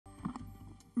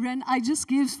Ren, I just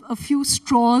gave a few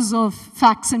straws of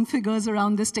facts and figures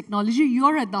around this technology.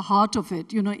 You're at the heart of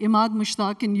it. You know, Imad,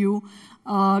 Mushtaq, and you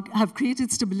have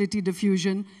created Stability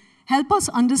Diffusion. Help us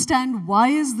understand, why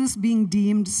is this being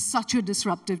deemed such a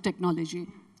disruptive technology?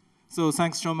 So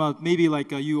thanks, Shoma. Maybe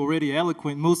like you already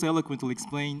most eloquently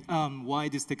explained why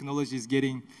this technology is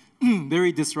getting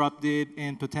very disruptive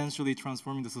and potentially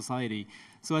transforming the society.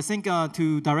 So I think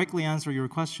to directly answer your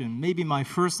question, maybe my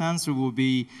first answer will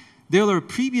be, there are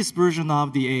previous version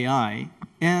of the AI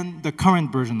and the current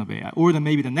version of AI, or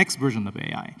maybe the next version of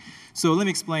AI. So let me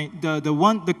explain. The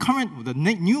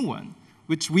new one,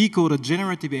 which we call the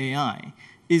generative AI,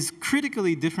 is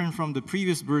critically different from the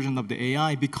previous version of the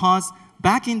AI, because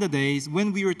back in the days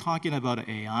when we were talking about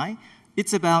AI,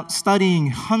 it's about studying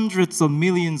hundreds of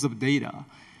millions of data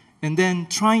and then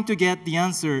trying to get the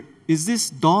answer, is this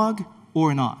dog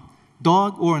or not?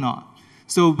 Dog or not?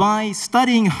 So by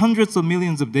studying hundreds of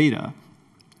millions of data,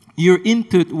 your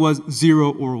input was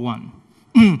 0 or 1.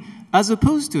 As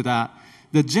opposed to that,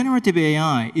 the generative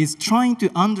AI is trying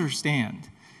to understand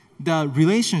the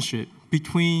relationship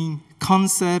between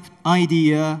concept,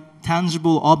 idea,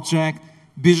 tangible object,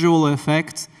 visual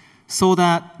effects, so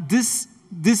that this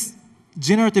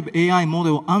generative AI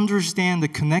model understands the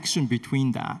connection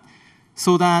between that,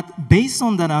 so that based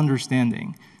on that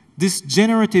understanding, this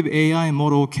generative AI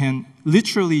model can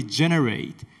literally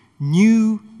generate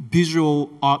new visual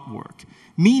artwork,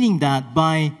 meaning that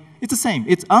it's the same.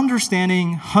 It's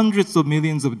understanding hundreds of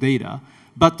millions of data,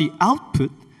 but the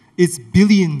output is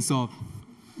billions of.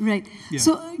 Right. Yeah.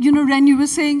 So, you know, Ren, you were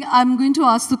saying, I'm going to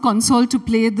ask the console to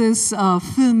play this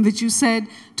film, which you said,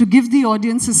 to give the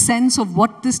audience a sense of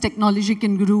what this technology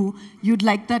can do, you'd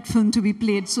like that film to be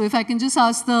played. So if I can just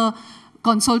ask the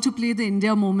console to play the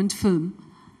India Moment film.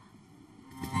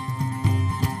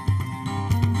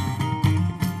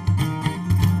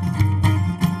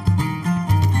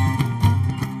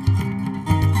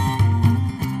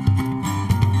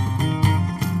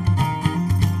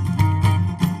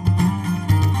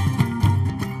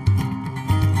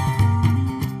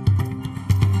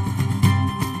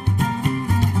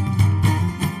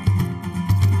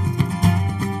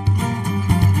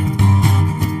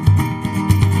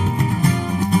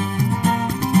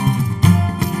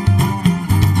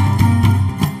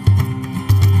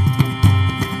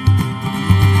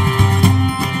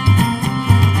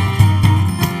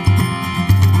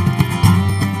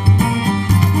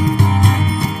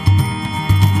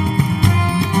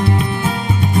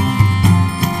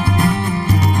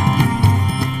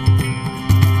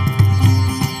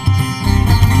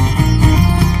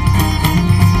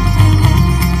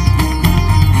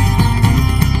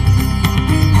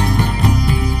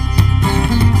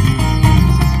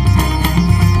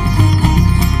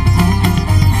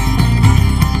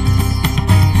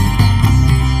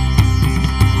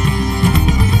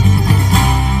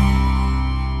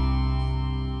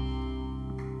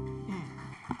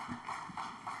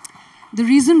 The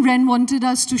reason Ren wanted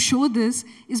us to show this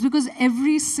is because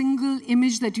every single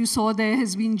image that you saw there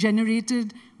has been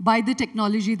generated by the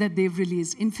technology that they've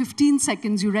released. In 15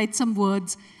 seconds, you write some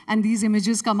words, and these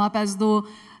images come up as though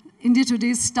India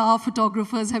Today's star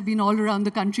photographers have been all around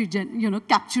the country,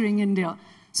 capturing India.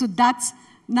 So that's,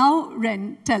 now,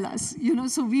 Ren, tell us.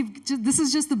 So this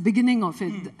is just the beginning of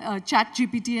it.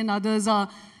 ChatGPT and others are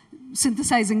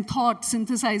synthesizing thought,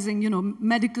 synthesizing,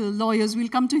 medical, lawyers. We'll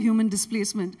come to human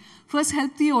displacement. First,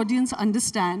 help the audience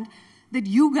understand that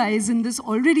you guys in this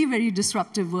already very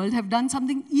disruptive world have done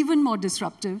something even more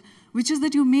disruptive, which is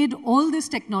that you made all this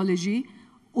technology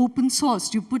open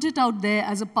sourced. You put it out there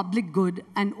as a public good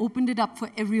and opened it up for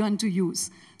everyone to use.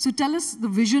 So tell us the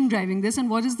vision driving this, and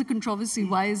what is the controversy?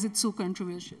 Why is it so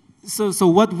controversial? So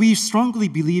what we strongly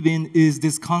believe in is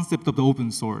this concept of the open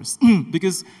source,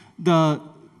 because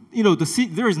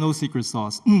there is no secret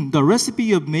sauce. The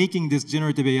recipe of making this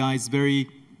generative AI is very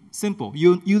simple.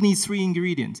 You need 3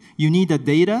 ingredients. You need the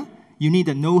data, you need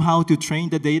the know-how to train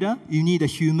the data, you need a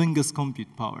humongous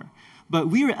compute power. But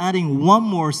we are adding one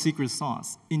more secret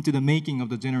sauce into the making of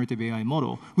the generative AI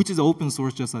model, which is open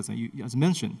source, just as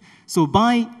mentioned. So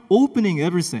by opening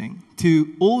everything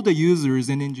to all the users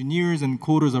and engineers and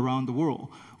coders around the world,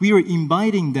 we are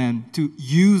inviting them to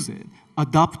use it,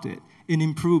 adopt it, and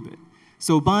improve it.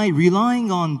 So by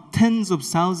relying on tens of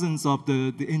thousands of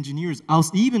the engineers,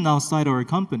 even outside our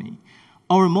company,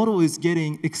 our model is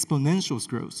getting exponential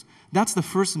growth. That's the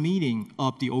first meaning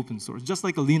of the open source, just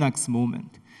like a Linux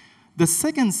moment. The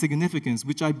second significance,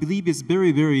 which I believe is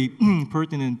very, very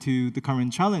pertinent to the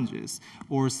current challenges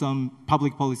or some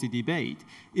public policy debate,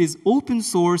 is open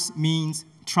source means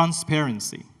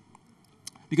transparency.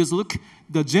 Because look,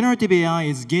 the generative AI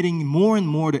is getting more and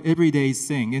more the everyday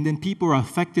thing, and then people are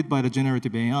affected by the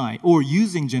generative AI or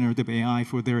using generative AI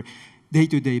for their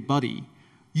day-to-day body.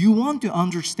 You want to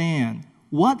understand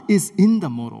what is in the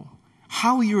model,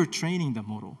 how you're training the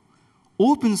model.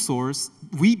 Open source,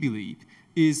 we believe,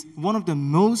 is one of the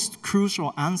most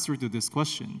crucial answers to this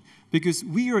question because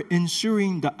we are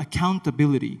ensuring the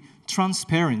accountability,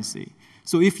 transparency.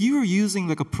 So if you're using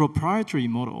like a proprietary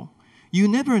model, you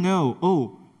never know,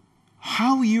 oh,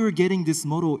 how you're getting this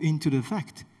model into the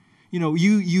effect. You know,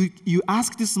 you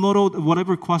ask this model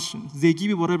whatever questions, they give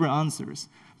you whatever answers,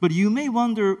 but you may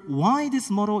wonder why this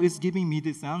model is giving me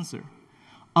this answer.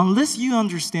 Unless you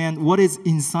understand what is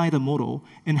inside a model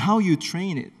and how you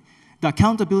train it, the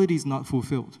accountability is not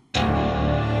fulfilled.